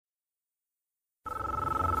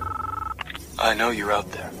I know you're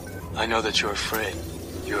out there. I know that you're afraid.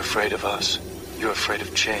 You're afraid of us. You're afraid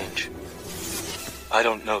of change. I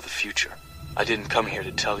don't know the future. I didn't come here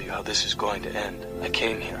to tell you how this is going to end. I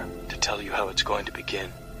came here to tell you how it's going to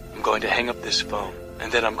begin. I'm going to hang up this phone,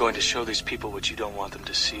 and then I'm going to show these people what you don't want them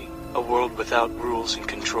to see. A world without rules and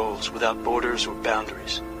controls, without borders or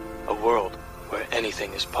boundaries. A world where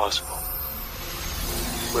anything is possible.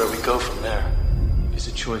 Where we go from there is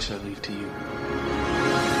a choice I leave to you.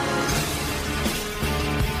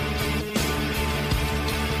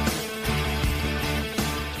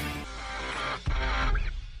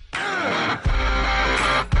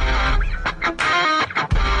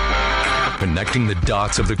 Connecting the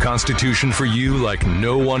dots of the Constitution for you like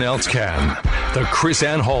no one else can. The Chris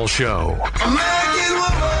Ann Hall Show. American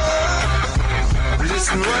woman,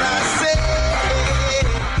 listen what I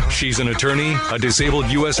say. She's an attorney, a disabled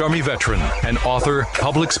U.S. Army veteran, an author,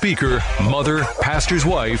 public speaker, mother, pastor's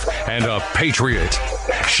wife, and a patriot.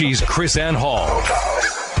 She's Chris Ann Hall.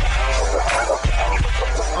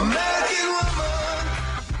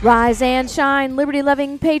 Rise and shine,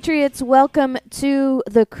 liberty-loving patriots. Welcome to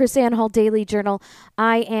the Chris Ann Hall Daily Journal.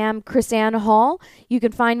 I am Chris Ann Hall. You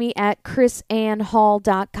can find me at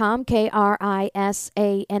chrisannhall.com,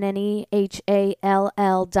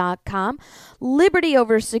 KRISANNEHALL.com. Liberty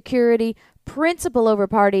over security, principle over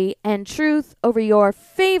party, and truth over your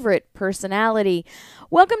favorite personality.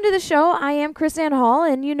 Welcome to the show. I am Chris Ann Hall,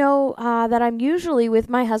 and you know that I'm usually with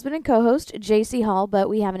my husband and co-host, J.C. Hall, but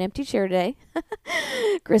we have an empty chair today.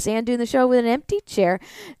 Chris Ann doing the show with an empty chair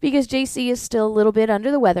because J.C. is still a little bit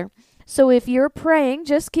under the weather. So if you're praying,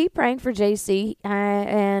 just keep praying for J.C.,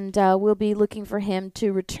 and we'll be looking for him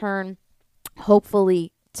to return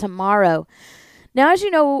hopefully tomorrow. Now, as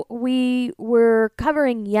you know, we were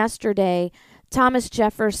covering yesterday Thomas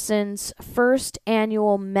Jefferson's first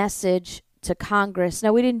annual message to Congress.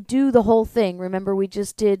 Now, we didn't do the whole thing. Remember, we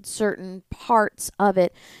just did certain parts of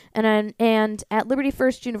it. And at Liberty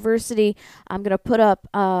First University, I'm going to put up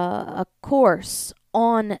a course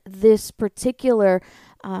on this particular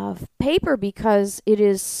paper because it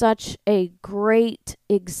is such a great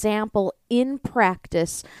example in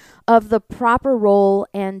practice of the proper role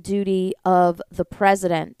and duty of the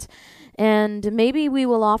president. And maybe we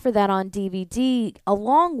will offer that on DVD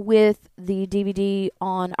along with the DVD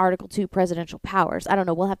on Article 2 Presidential Powers. I don't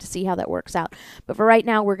know. We'll have to see how that works out. But for right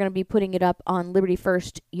now, we're going to be putting it up on Liberty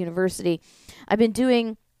First University. I've been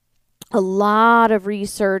doing a lot of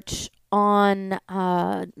research on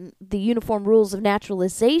the Uniform Rules of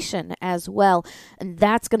Naturalization as well. And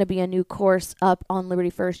that's going to be a new course up on Liberty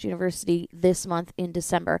First University this month in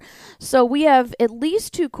December. So we have at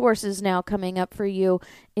least 2 courses now coming up for you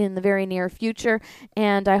in the very near future.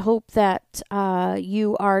 And I hope that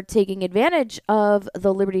you are taking advantage of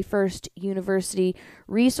the Liberty First University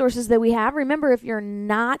resources that we have. Remember, if you're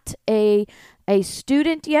not a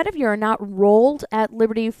student yet, if you're not enrolled at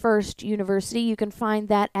Liberty First University, you can find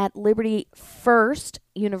that at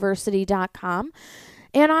libertyfirstuniversity.com.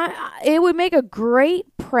 And it would make a great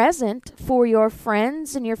present for your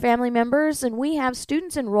friends and your family members. And we have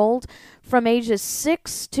students enrolled from ages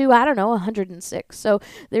 6 to, 106. So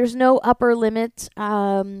there's no upper limit.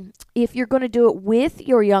 If you're going to do it with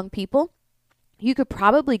your young people, you could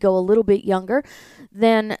probably go a little bit younger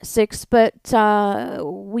than 6, but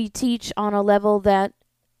we teach on a level that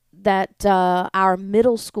our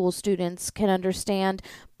middle school students can understand,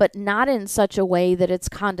 but not in such a way that it's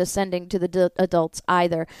condescending to the adults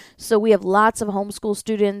either. So we have lots of homeschool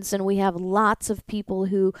students, and we have lots of people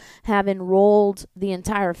who have enrolled the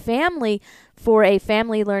entire family for a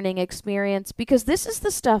family learning experience, because this is the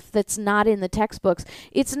stuff that's not in the textbooks.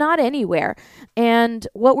 It's not anywhere. And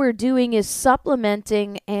what we're doing is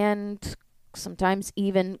supplementing and sometimes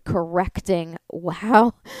even correcting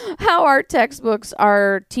how our textbooks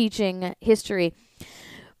are teaching history.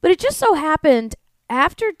 But it just so happened,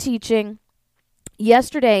 after teaching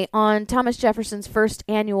yesterday on Thomas Jefferson's first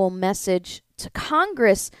annual message to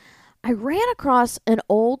Congress, I ran across an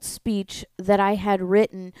old speech that I had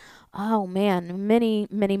written, many,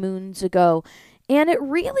 many moons ago. And it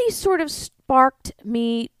really sort of sparked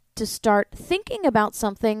me to start thinking about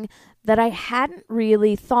something that I hadn't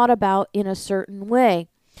really thought about in a certain way,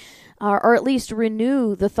 or at least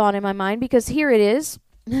renew the thought in my mind, because here it is.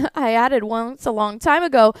 I added once a long time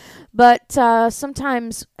ago, but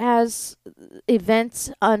sometimes as events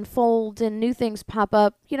unfold and new things pop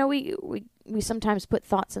up, we sometimes put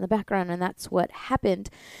thoughts in the background, and that's what happened.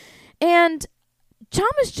 And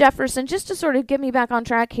Thomas Jefferson, just to sort of get me back on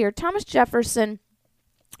track here, Thomas Jefferson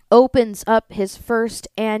opens up his first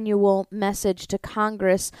annual message to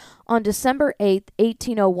Congress on December 8th,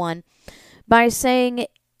 1801, by saying,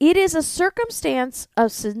 It is a circumstance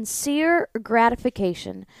of sincere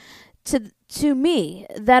gratification to me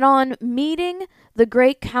that on meeting the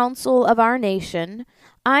great council of our nation,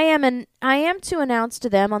 I am to announce to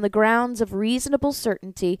them on the grounds of reasonable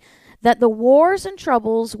certainty that the wars and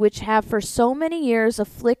troubles which have for so many years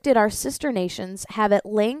afflicted our sister nations have at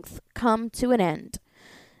length come to an end,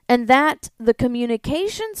 and that the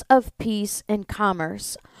communications of peace and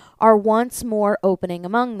commerce are once more opening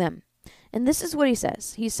among them. And this is what he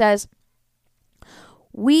says. He says,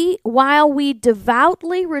 while we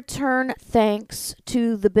devoutly return thanks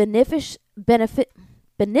to the beneficent,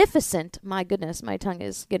 my goodness, my tongue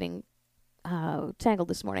is getting tangled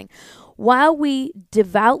this morning. While we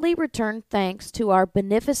devoutly return thanks to our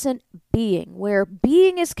beneficent being, where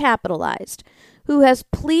being is capitalized, who has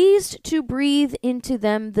pleased to breathe into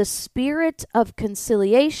them the spirit of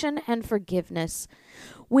conciliation and forgiveness,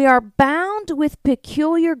 we are bound with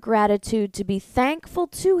peculiar gratitude to be thankful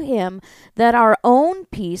to him that our own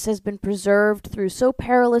peace has been preserved through so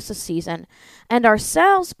perilous a season, and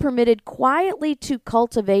ourselves permitted quietly to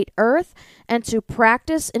cultivate earth and to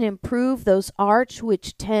practice and improve those arts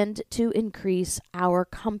which tend to increase our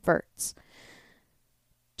comforts.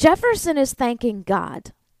 Jefferson is thanking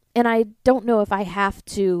God, and I don't know if I have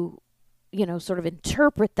to, sort of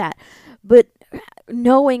interpret that, but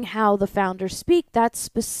knowing how the founders speak, that's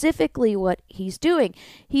specifically what he's doing.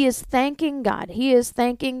 He is thanking God. He is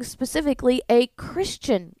thanking specifically a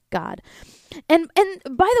Christian God. And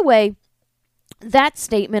by the way, that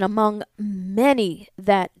statement, among many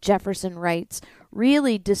that Jefferson writes,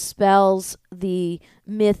 really dispels the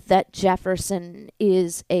myth that Jefferson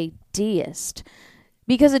is a deist.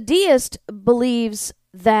 Because a deist believes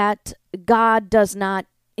that God does not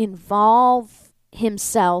involve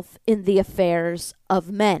himself in the affairs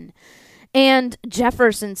of men. And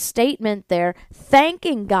Jefferson's statement there,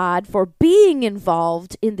 thanking God for being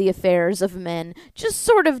involved in the affairs of men, just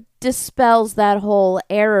sort of dispels that whole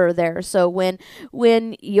error there. So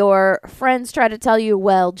when your friends try to tell you,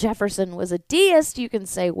 well, Jefferson was a deist, you can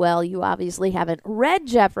say, well, you obviously haven't read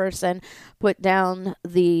Jefferson. Put down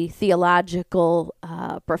the theological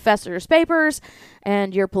professor's papers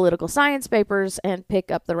and your political science papers and pick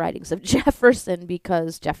up the writings of Jefferson,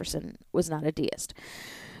 because Jefferson was not a deist.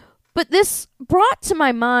 But this brought to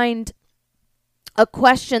my mind a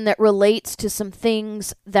question that relates to some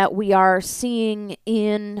things that we are seeing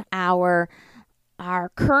in our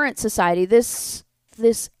current society. This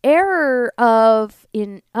error of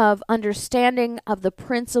understanding of the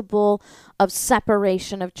principle of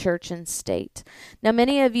separation of church and state. Now,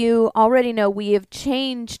 many of you already know we have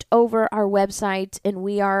changed over our website, and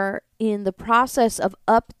we are in the process of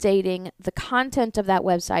updating the content of that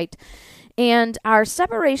website. And our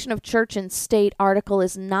separation of church and state article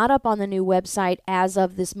is not up on the new website as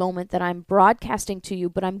of this moment that I'm broadcasting to you,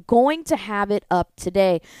 but I'm going to have it up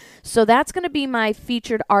today. So that's going to be my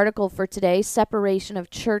featured article for today, Separation of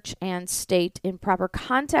Church and State in Proper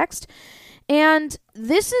Context. And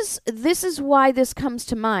this is why this comes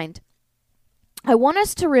to mind. I want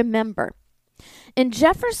us to remember, and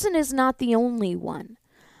Jefferson is not the only one.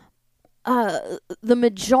 The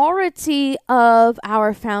majority of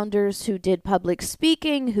our founders who did public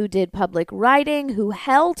speaking, who did public writing, who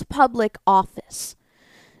held public office,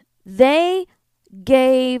 they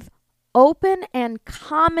gave open and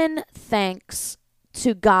common thanks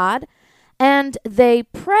to God, and they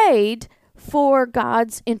prayed for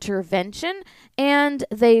God's intervention, and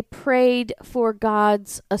they prayed for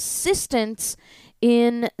God's assistance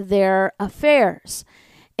in their affairs.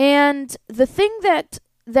 And the thing that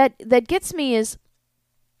gets me is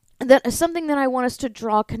that something that I want us to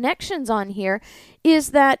draw connections on here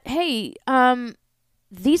is that, hey,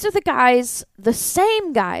 these are the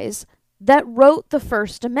same guys that wrote the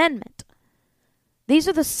First Amendment. These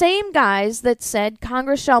are the same guys that said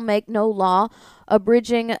Congress shall make no law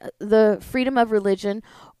abridging the freedom of religion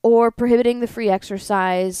or prohibiting the free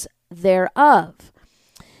exercise thereof.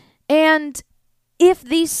 And if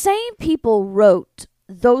these same people wrote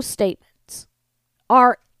those statements,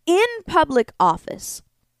 are in public office,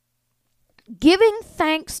 giving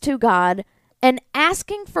thanks to God and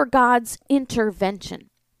asking for God's intervention,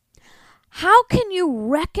 how can you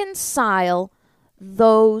reconcile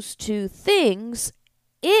those two things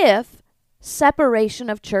if separation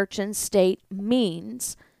of church and state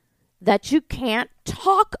means that you can't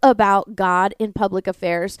talk about God in public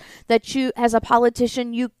affairs, that you, as a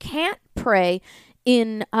politician, you can't pray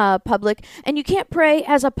in public, and you can't pray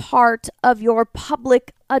as a part of your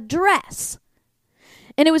public address?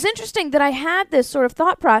 And it was interesting that I had this sort of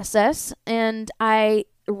thought process, and I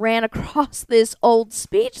ran across this old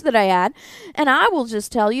speech that I had, and I will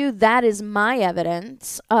just tell you that is my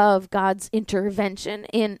evidence of God's intervention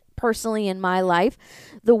personally in my life,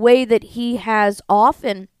 the way that he has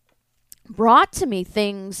often brought to me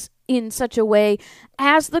things in such a way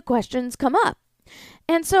as the questions come up.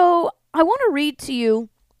 And so I want to read to you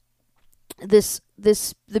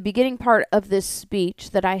the beginning part of this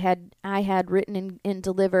speech that I had written and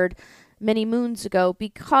delivered many moons ago,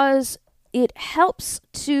 because it helps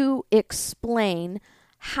to explain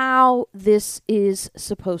how this is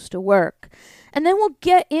supposed to work. And then we'll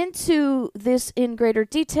get into this in greater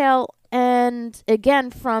detail, and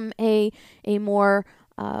again from a more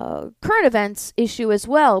current events issue as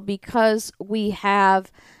well, because we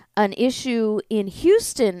have an issue in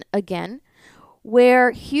Houston again,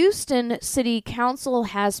 where Houston City Council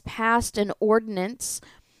has passed an ordinance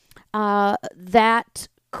that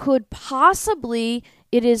could possibly,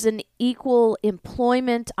 it is an equal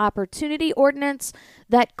employment opportunity ordinance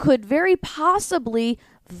that could very possibly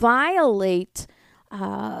violate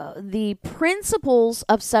the principles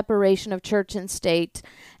of separation of church and state,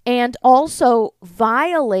 and also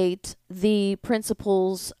violate the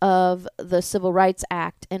principles of the Civil Rights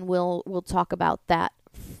Act. And we'll talk about that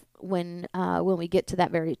when we get to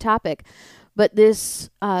that very topic. But this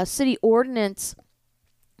city ordinance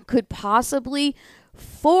could possibly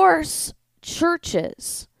force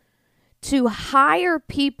churches to hire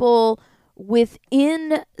people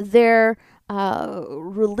within their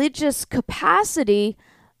religious capacity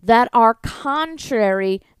that are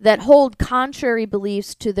contrary, that hold contrary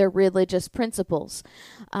beliefs to their religious principles.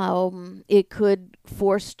 It could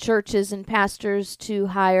force churches and pastors to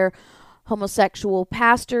hire homosexual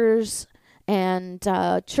pastors and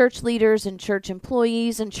church leaders and church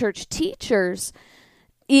employees and church teachers,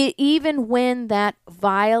 even when that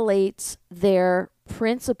violates their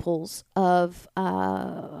principles of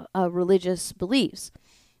religious beliefs.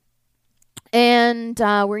 And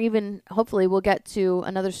hopefully we'll get to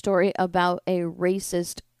another story about a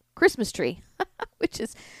racist Christmas tree, which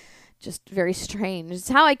is just very strange. It's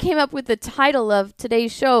how I came up with the title of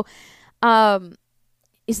today's show.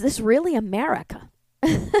 Is this really America?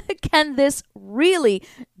 Can this really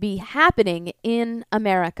be happening in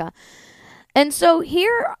America? And so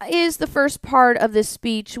here is the first part of this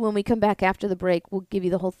speech. When we come back after the break, we'll give you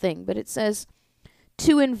the whole thing. But it says,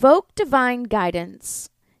 to invoke divine guidance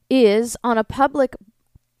is on a public,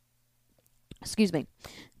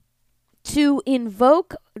 to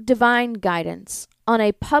invoke divine guidance on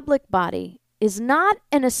a public body is not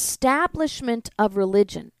an establishment of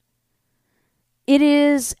religion. It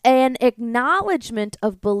is an acknowledgement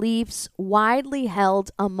of beliefs widely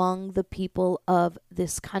held among the people of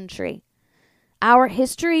this country. Our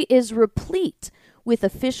history is replete with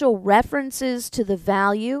official references to the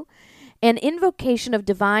value and invocation of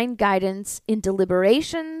divine guidance in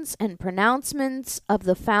deliberations and pronouncements of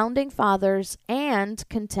the founding fathers and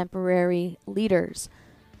contemporary leaders.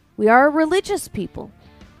 We are a religious people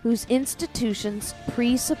whose institutions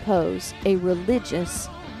presuppose a religious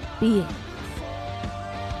being.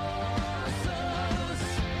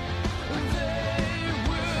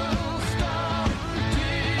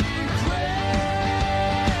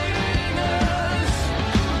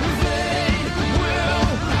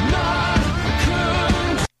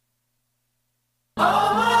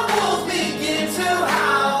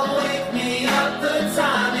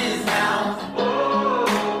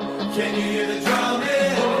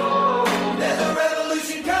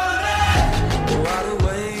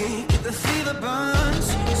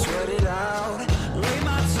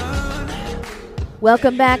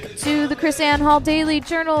 Welcome back to the Chris Ann Hall Daily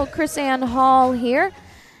Journal. Chris Ann Hall here.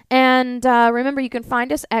 And remember, you can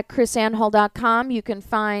find us at chrisannhall.com. You can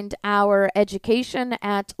find our education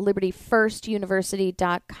at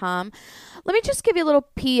libertyfirstuniversity.com. Let me just give you a little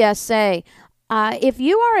PSA. If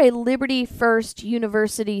you are a Liberty First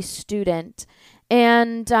University student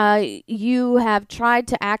and you have tried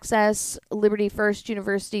to access Liberty First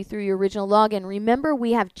University through your original login, remember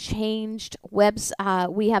we have changed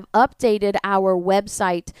we have updated our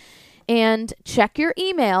website. And check your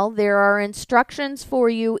email. There are instructions for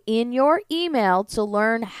you in your email to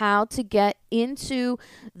learn how to get into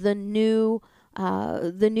the new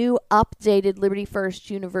updated Liberty First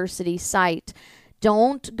University site.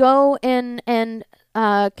 Don't go and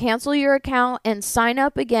cancel your account and sign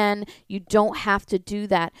up again. You don't have to do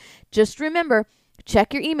that. Just remember,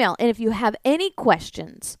 check your email. And if you have any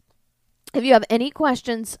questions If you have any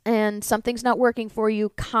questions and something's not working for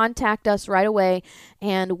you, contact us right away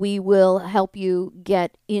and we will help you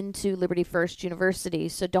get into Liberty First University.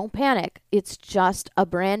 So don't panic. It's just a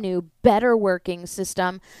brand new, better working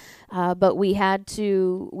system. But we had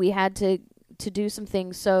to do some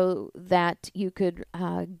things so that you could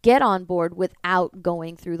get on board without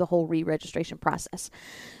going through the whole re-registration process.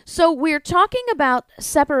 So we're talking about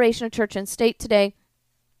separation of church and state today.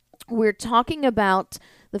 We're talking about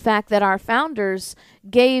the fact that our founders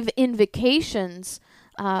gave invocations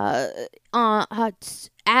as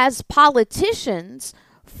politicians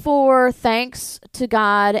for thanks to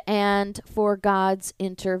God and for God's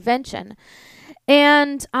intervention.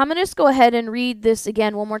 And I'm going to just go ahead and read this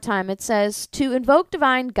again one more time. It says, to invoke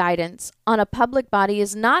divine guidance on a public body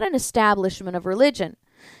is not an establishment of religion.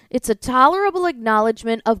 It's a tolerable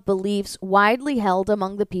acknowledgement of beliefs widely held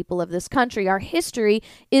among the people of this country. Our history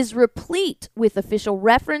is replete with official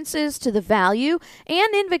references to the value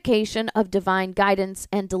and invocation of divine guidance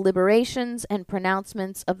and deliberations and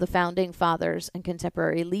pronouncements of the founding fathers and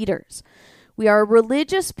contemporary leaders. We are a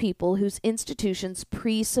religious people whose institutions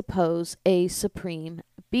presuppose a supreme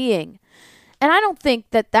being. And I don't think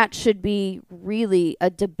that that should be really a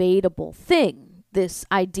debatable thing, this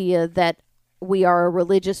idea that we are a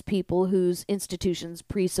religious people whose institutions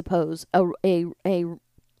presuppose a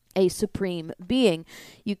supreme being.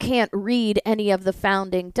 You can't read any of the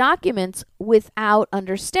founding documents without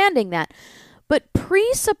understanding that. But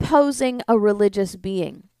presupposing a religious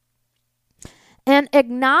being and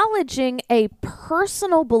acknowledging a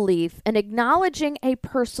personal belief and acknowledging a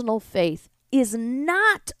personal faith is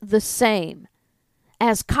not the same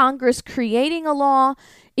as Congress creating a law.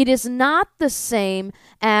 It is not the same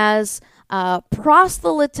as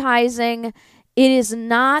proselytizing. It is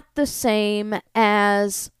not the same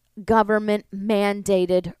as government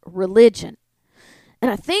mandated religion. And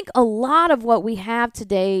I think a lot of what we have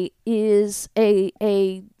today is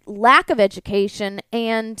a lack of education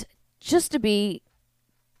and, just to be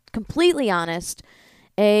completely honest,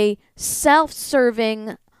 a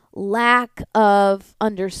self-serving lack of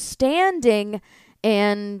understanding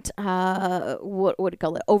and what do you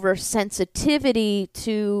call it? Oversensitivity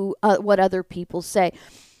to what other people say.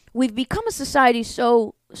 We've become a society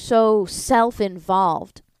so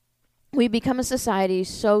self-involved. We've become a society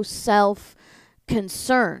so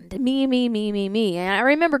self-concerned. Me. And I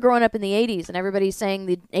remember growing up in the 80s and everybody saying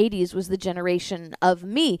the 80s was the generation of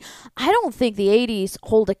me. I don't think the 80s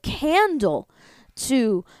hold a candle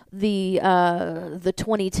to the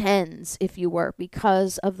 2010s, if you were,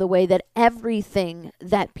 because of the way that everything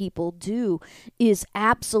that people do is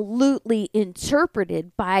absolutely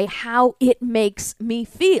interpreted by how it makes me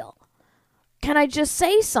feel. Can I just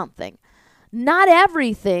say something? Not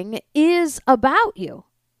everything is about you.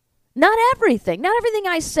 Not everything. Not everything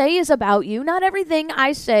I say is about you. Not everything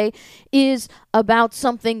I say is about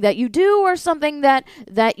something that you do or something that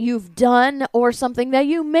you've done or something that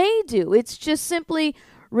you may do. It's just simply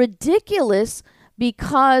ridiculous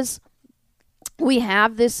because we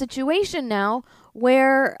have this situation now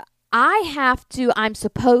where I'm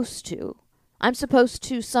supposed to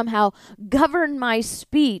somehow govern my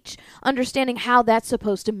speech, understanding how that's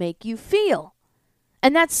supposed to make you feel.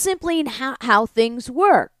 And that's simply how things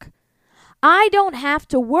work. I don't have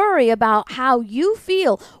to worry about how you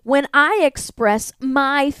feel when I express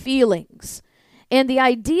my feelings. And the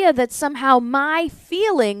idea that somehow my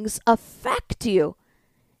feelings affect you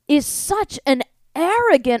is such an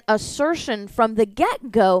arrogant assertion from the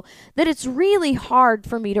get-go that it's really hard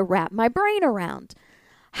for me to wrap my brain around.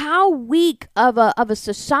 How weak of a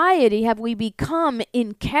society have we become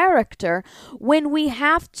in character when we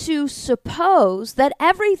have to suppose that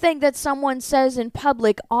everything that someone says in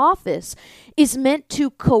public office is meant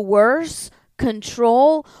to coerce,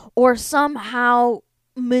 control, or somehow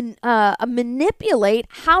manipulate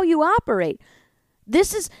how you operate?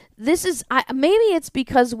 This is maybe it's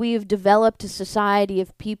because we've developed a society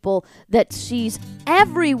of people that sees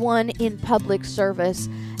everyone in public service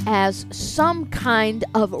as some kind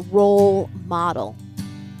of role model.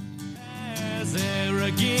 As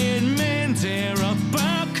arrogant men tear up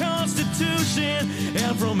our Constitution,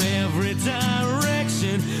 and from every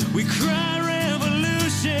direction we cry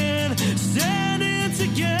revolution, standing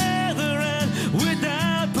together and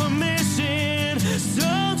without permission,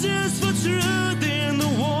 soldiers for truth in the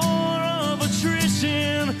war of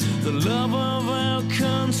attrition, the love of our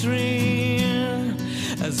country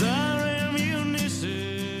as our ammunition.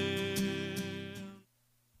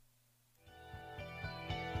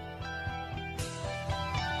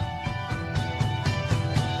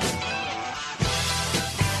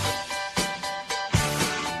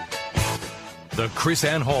 The Chris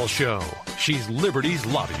Ann Hall Show. She's Liberty's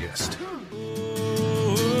lobbyist.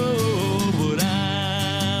 But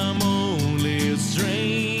I'm only a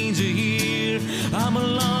stranger here. I'm a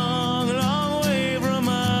long, long way from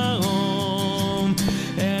my home,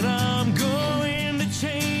 and I'm going to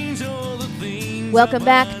change all the things. Welcome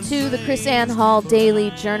back to the Chris Ann Hall Daily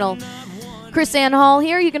Journal. Chris Ann Hall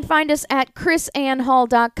here. You can find us at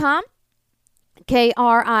chrisannhall.com.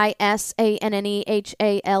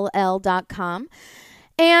 KRISANNEHALL.com.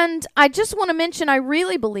 And I just want to mention, I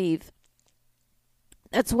really believe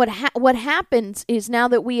that's what happens is now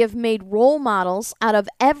that we have made role models out of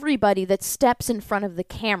everybody that steps in front of the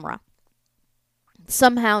camera.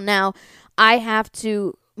 Somehow now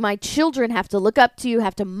my children have to look up to you,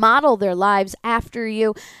 have to model their lives after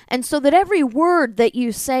you. And so that every word that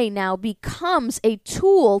you say now becomes a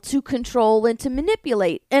tool to control and to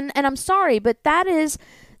manipulate. And I'm sorry, but that is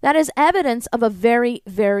evidence of a very,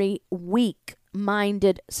 very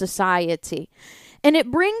weak-minded society. And it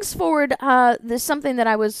brings forward something that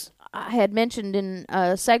I had mentioned in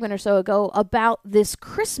a segment or so ago about this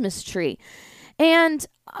Christmas tree. And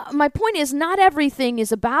my point is, not everything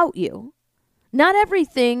is about you. Not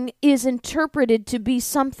everything is interpreted to be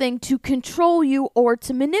something to control you or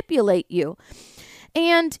to manipulate you.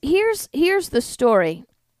 And here's the story.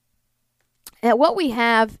 What we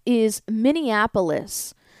have is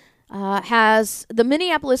Minneapolis the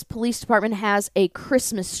Minneapolis Police Department has a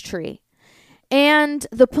Christmas tree. And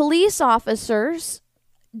the police officers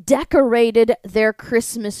decorated their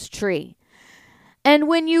Christmas tree. And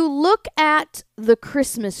when you look at the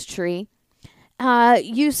Christmas tree,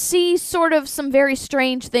 you see sort of some very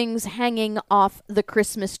strange things hanging off the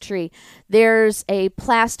Christmas tree. There's a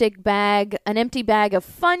plastic bag, an empty bag of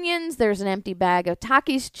Funyuns. There's an empty bag of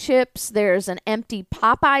Takis chips. There's an empty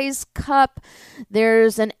Popeyes cup.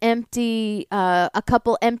 There's a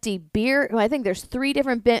couple empty beer. I think there's 3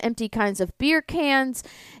 different empty kinds of beer cans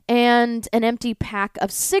and an empty pack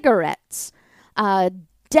of cigarettes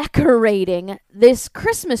decorating this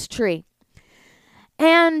Christmas tree.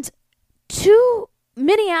 And 2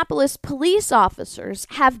 Minneapolis police officers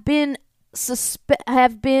have been suspended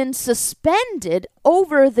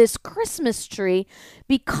over this Christmas tree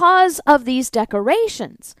because of these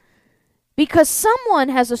decorations. Because someone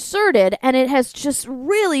has asserted, and it has just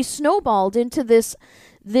really snowballed into this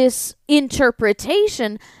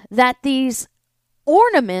interpretation that these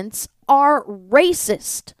ornaments are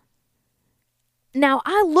racist. Now,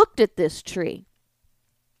 I looked at this tree,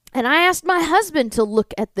 and I asked my husband to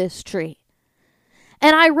look at this tree.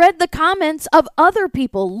 And I read the comments of other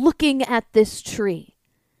people looking at this tree.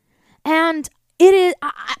 And I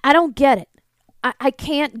don't get it. I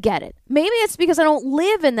can't get it. Maybe it's because I don't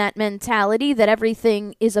live in that mentality that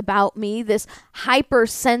everything is about me, this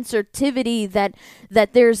hypersensitivity that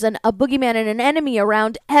there's a boogeyman and an enemy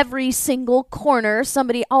around every single corner,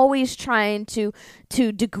 somebody always trying to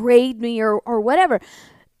degrade me or whatever.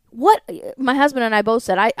 What my husband and I both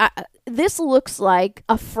said, this looks like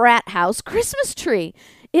a frat house Christmas tree.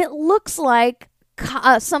 It looks like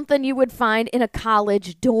something you would find in a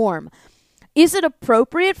college dorm. Is it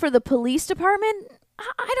appropriate for the police department?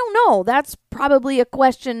 I don't know. That's probably a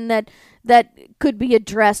question that could be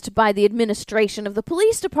addressed by the administration of the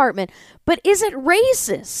police department. But is it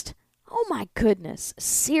racist? Oh my goodness.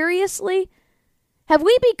 Seriously? Have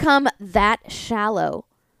we become that shallow?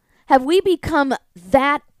 Have we become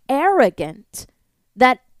that arrogant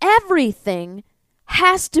that everything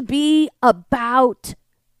has to be about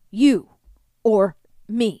you or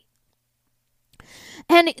me?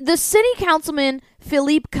 And the city councilman,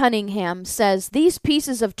 Philippe Cunningham, says these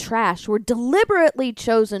pieces of trash were deliberately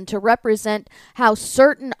chosen to represent how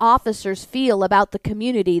certain officers feel about the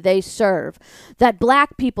community they serve, that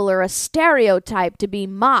black people are a stereotype to be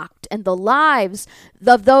mocked, and the lives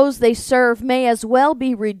of those they serve may as well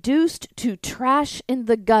be reduced to trash in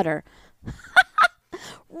the gutter.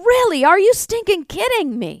 Really? Are you stinking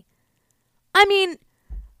kidding me? I mean,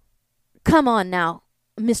 come on now.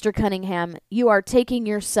 Mr. Cunningham, you are taking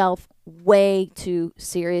yourself way too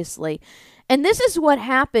seriously. And this is what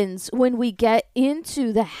happens when we get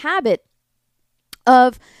into the habit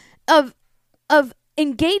of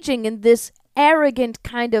engaging in this arrogant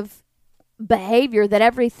kind of behavior that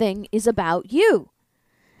everything is about you.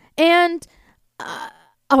 And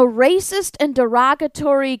a racist and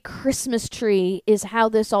derogatory Christmas tree is how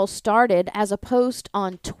this all started as a post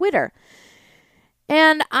on Twitter.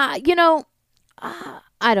 And,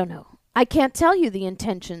 I don't know. I can't tell you the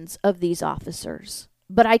intentions of these officers,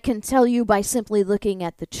 but I can tell you by simply looking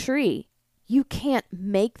at the tree, you can't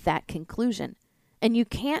make that conclusion, and you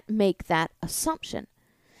can't make that assumption.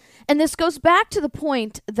 And this goes back to the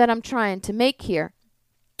point that I'm trying to make here.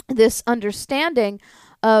 This understanding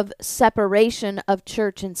of separation of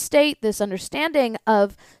church and state, this understanding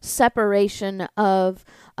of separation of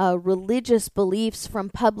religious beliefs from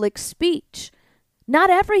public speech. Not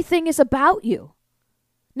everything is about you.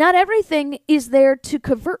 Not everything is there to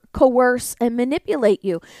coerce and manipulate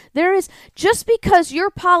you. There is, just because your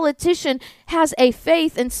politician has a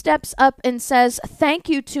faith and steps up and says, thank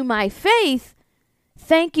you to my faith,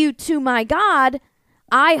 thank you to my God,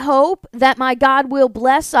 I hope that my God will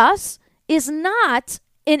bless us, is not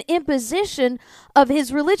an imposition of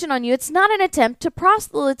his religion on you. It's not an attempt to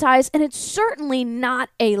proselytize, and it's certainly not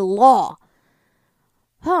a law.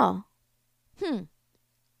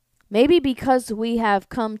 Maybe because we have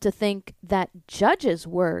come to think that judges'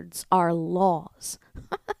 words are laws.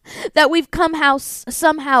 That we've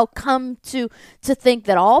somehow come to think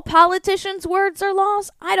that all politicians' words are laws?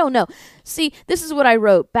 I don't know. See, this is what I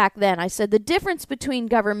wrote back then. I said the difference between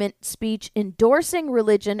government speech endorsing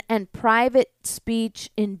religion and private speech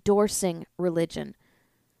endorsing religion.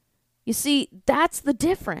 You see, that's the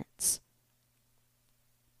difference.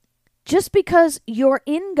 Just because you're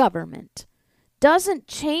in government doesn't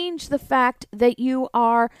change the fact that you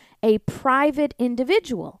are a private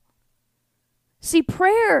individual. See,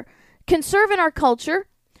 prayer can serve in our culture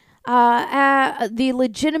the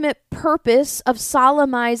legitimate purpose of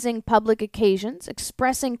solemnizing public occasions,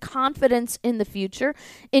 expressing confidence in the future,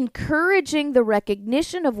 encouraging the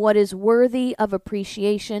recognition of what is worthy of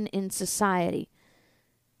appreciation in society.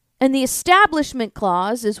 And the Establishment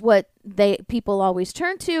Clause is what people always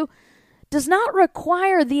turn to, does not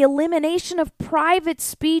require the elimination of private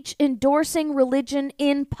speech endorsing religion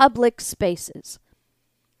in public spaces.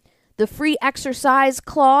 The Free Exercise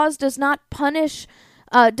Clause does not permit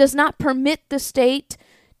the state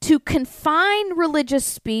to confine religious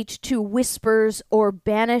speech to whispers or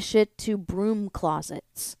banish it to broom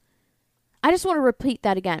closets. I just want to repeat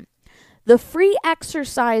that again. The Free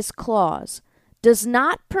Exercise Clause does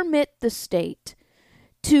not permit the state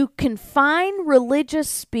to confine religious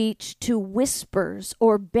speech to whispers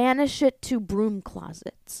or banish it to broom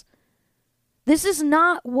closets. This is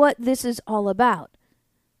not what this is all about.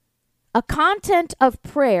 A content of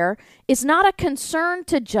prayer is not a concern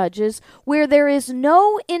to judges where there is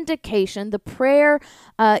no indication the prayer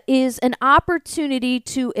is an opportunity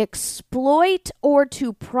to exploit or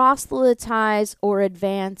to proselytize or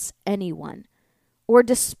advance anyone or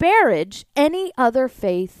disparage any other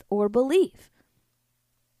faith or belief.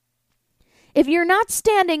 If you're not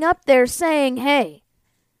standing up there saying, hey,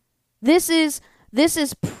 this is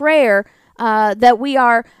prayer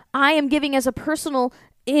that I am giving as a personal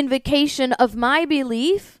invocation of my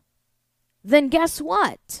belief, then guess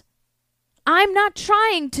what? I'm not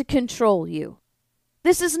trying to control you.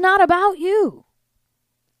 This is not about you.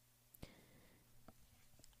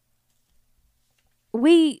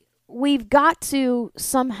 We've got to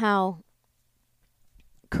somehow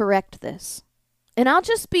correct this. And I'll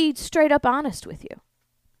just be straight up honest with you.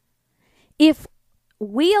 If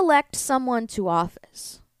we elect someone to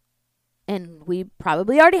office, and we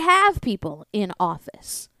probably already have people in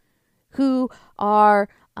office who are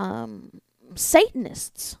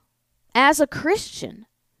Satanists, as a Christian,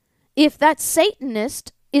 if that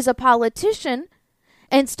Satanist is a politician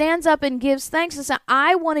and stands up and gives thanks and says,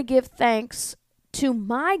 I want to give thanks to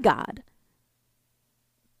my God,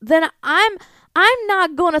 then I'm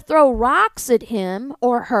not going to throw rocks at him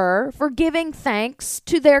or her for giving thanks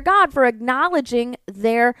to their God, for acknowledging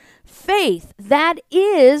their faith. That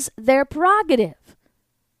is their prerogative,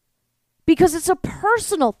 because it's a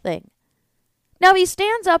personal thing. Now, he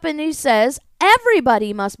stands up and he says,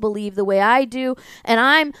 everybody must believe the way I do, and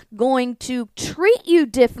I'm going to treat you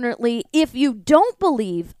differently if you don't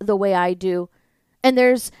believe the way I do. And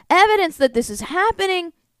there's evidence that this is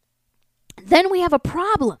happening. Then we have a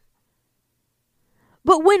problem.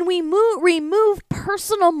 But when we remove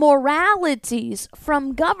personal moralities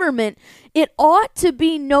from government, it ought to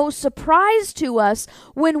be no surprise to us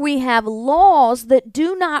when we have laws that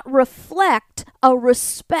do not reflect a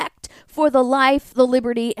respect for the life, the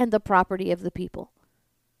liberty, and the property of the people.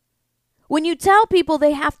 When you tell people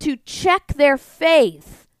they have to check their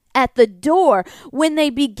faith at the door when they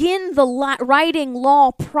begin the writing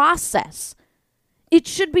law process, it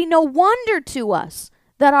should be no wonder to us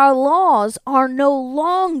that our laws are no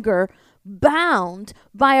longer bound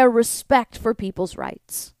by a respect for people's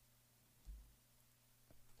rights.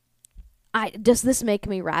 Does this make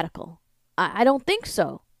me radical? I don't think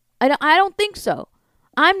so. I don't think so.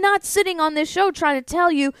 I'm not sitting on this show trying to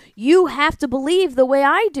tell you you have to believe the way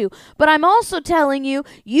I do. But I'm also telling you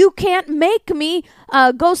you can't make me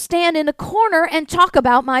go stand in a corner and talk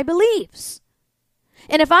about my beliefs.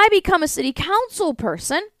 And if I become a city council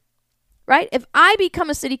person, right? If I become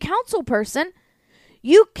a city council person,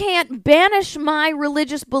 you can't banish my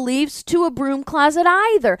religious beliefs to a broom closet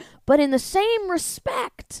either. But in the same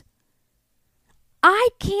respect, I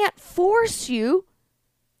can't force you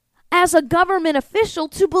as a government official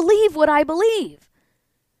to believe what I believe.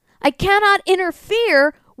 I cannot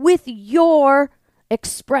interfere with your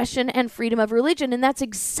expression and freedom of religion. And that's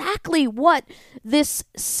exactly what this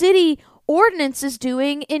city ordinance is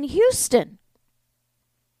doing in Houston.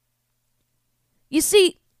 You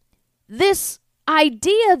see, this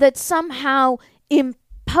idea that somehow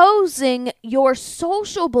imposing your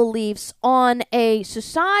social beliefs on a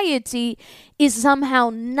society is somehow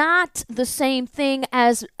not the same thing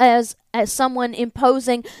as someone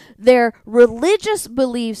imposing their religious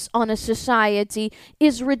beliefs on a society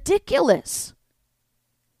is ridiculous.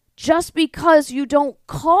 Just because you don't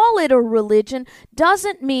call it a religion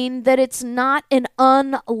doesn't mean that it's not an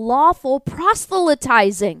unlawful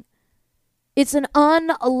proselytizing. It's an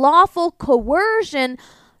unlawful coercion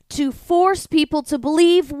to force people to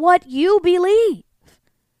believe what you believe.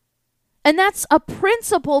 And that's a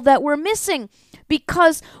principle that we're missing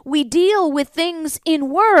because we deal with things in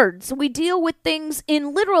words. We deal with things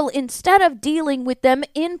in literal instead of dealing with them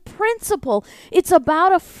in principle. It's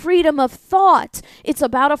about a freedom of thought. It's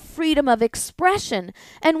about a freedom of expression.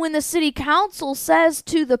 And when the city council says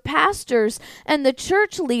to the pastors and the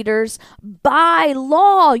church leaders, by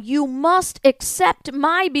law, you must accept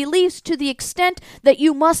my beliefs to the extent that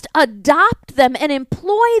you must adopt them and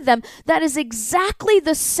employ them, that is exactly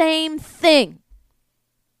the same thing.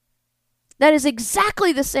 That is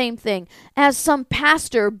exactly the same thing as some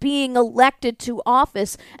pastor being elected to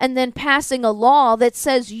office and then passing a law that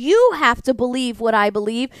says you have to believe what I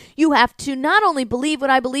believe. You have to not only believe what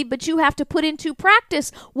I believe, but you have to put into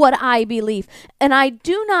practice what I believe. And I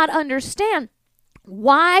do not understand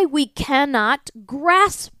why we cannot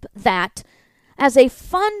grasp that as a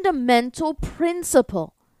fundamental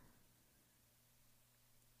principle.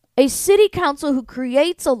 A city council who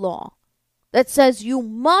creates a law that says you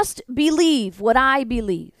must believe what I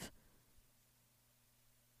believe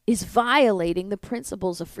is violating the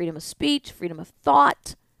principles of freedom of speech, freedom of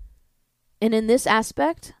thought, and in this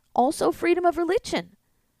aspect, also freedom of religion.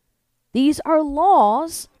 These are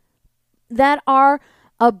laws that are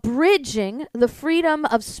abridging the freedom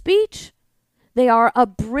of speech. They are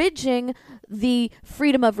abridging the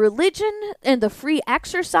freedom of religion and the free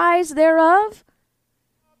exercise thereof.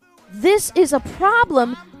 This is a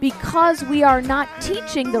problem because we are not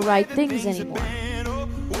teaching the right things anymore.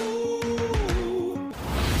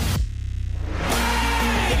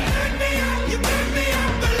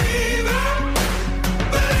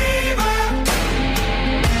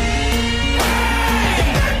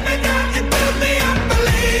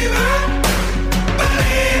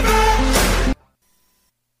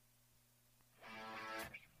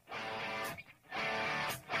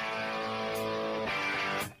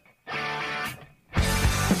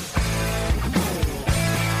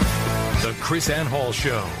 Chris Ann Hall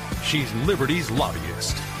Show. She's Liberty's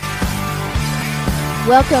lobbyist.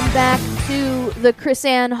 Welcome back to the Chris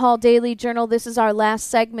Ann Hall Daily Journal. This is our last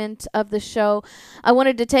segment of the show. I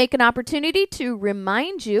wanted to take an opportunity to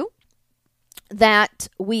remind you that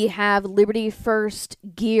we have Liberty First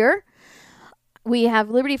gear. We have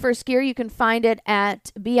Liberty First gear. You can find it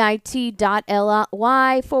at bit.ly/Liberty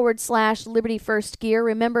First gear.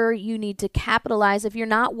 Remember, you need to capitalize. If you're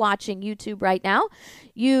not watching YouTube right now,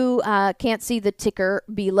 you can't see the ticker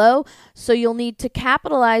below. So you'll need to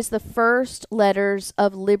capitalize the first letters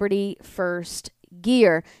of Liberty First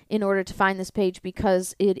gear in order to find this page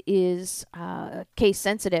because it is case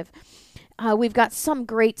sensitive. We've got some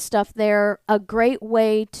great stuff there, a great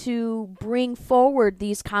way to bring forward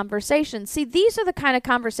these conversations. See, these are the kind of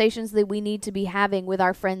conversations that we need to be having with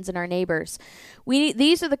our friends and our neighbors.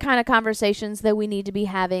 These are the kind of conversations that we need to be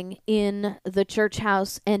having in the church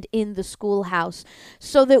house and in the schoolhouse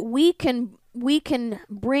so that we can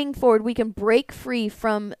bring forward, we can break free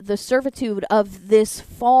from the servitude of this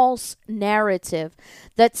false narrative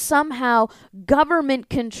that somehow government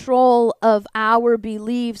control of our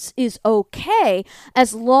beliefs is okay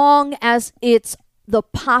as long as it's the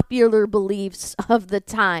popular beliefs of the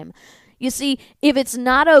time. You see, if it's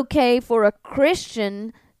not okay for a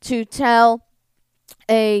Christian to tell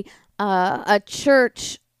a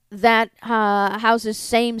church that houses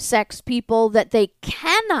same-sex people that they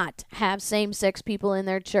cannot have same-sex people in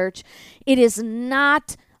their church, it is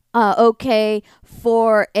not okay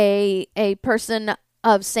for a person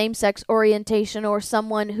of same-sex orientation or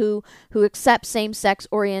someone who accepts same-sex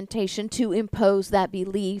orientation to impose that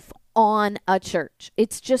belief on a church.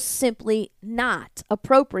 It's just simply not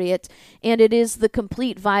appropriate, and it is the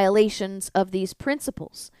complete violations of these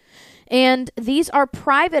principles. And these are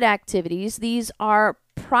private activities. These are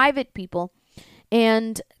private people,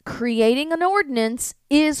 and creating an ordinance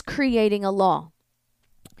is creating a law.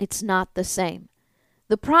 It's not the same.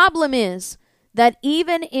 The problem is that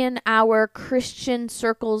even in our Christian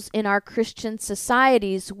circles, in our Christian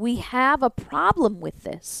societies, we have a problem with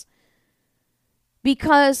this.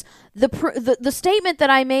 Because the statement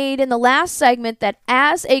that I made in the last segment, that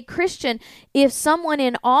as a Christian, if someone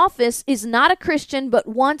in office is not a Christian but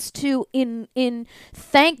wants to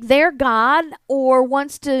thank their God or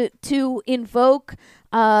wants to invoke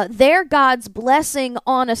their God's blessing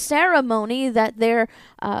on a ceremony that they're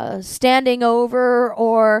standing over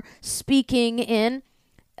or speaking in,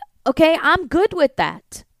 okay, I'm good with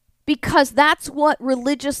that, because that's what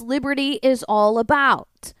religious liberty is all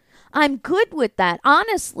about. I'm good with that,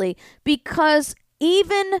 honestly, because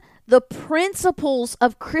even the principles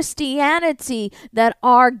of Christianity that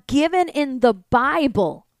are given in the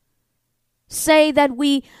Bible say that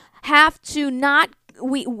we have to not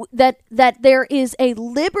that there is a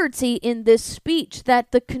liberty in this speech,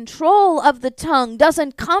 that the control of the tongue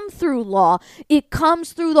doesn't come through law, it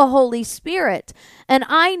comes through the Holy Spirit. And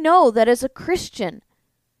I know that as a Christian,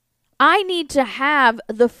 I need to have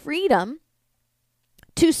the freedom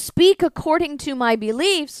to speak according to my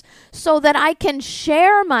beliefs so that I can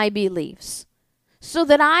share my beliefs, so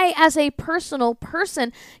that I, as a personal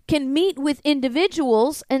person, can meet with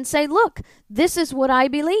individuals and say, look, this is what I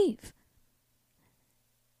believe.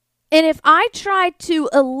 And if I try to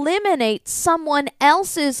eliminate someone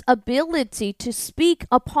else's ability to speak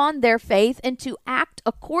upon their faith and to act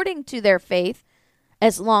according to their faith,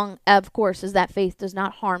 as long, of course, as that faith does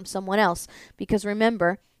not harm someone else, because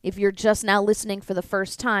remember, if you're just now listening for the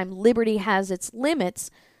first time, liberty has its limits.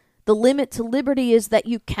 The limit to liberty is that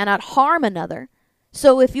you cannot harm another.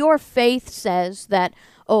 So if your faith says that,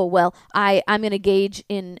 oh, well, I'm going to engage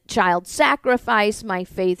in child sacrifice, my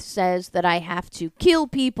faith says that I have to kill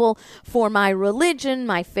people for my religion,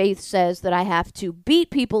 my faith says that I have to beat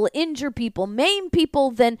people, injure people, maim people,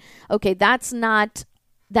 then, okay, that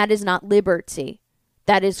is not liberty.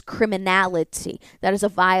 That is criminality. That is a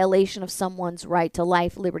violation of someone's right to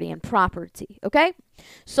life, liberty, and property. Okay?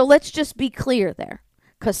 So let's just be clear there.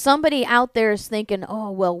 Because somebody out there is thinking, oh,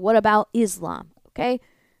 well, what about Islam? Okay?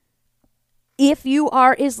 If you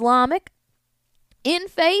are Islamic in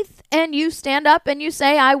faith and you stand up and you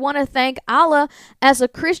say, I want to thank Allah as a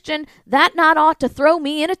Christian, that not ought to throw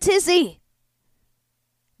me in a tizzy.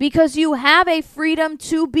 Because you have a freedom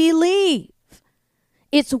to believe.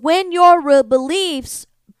 It's when your beliefs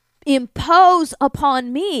impose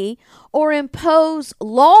upon me or impose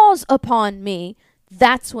laws upon me,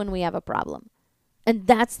 that's when we have a problem. And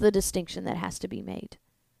that's the distinction that has to be made.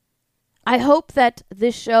 I hope that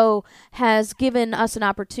this show has given us an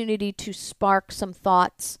opportunity to spark some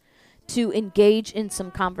thoughts, to engage in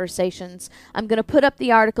some conversations. I'm going to put up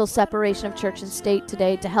the article, Separation of Church and State,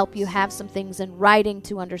 today to help you have some things in writing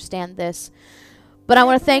to understand this. But I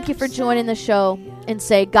want to thank you for joining the show and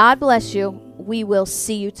say, God bless you. We will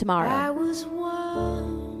see you tomorrow. I was one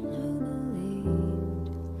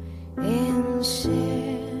who believed in sin.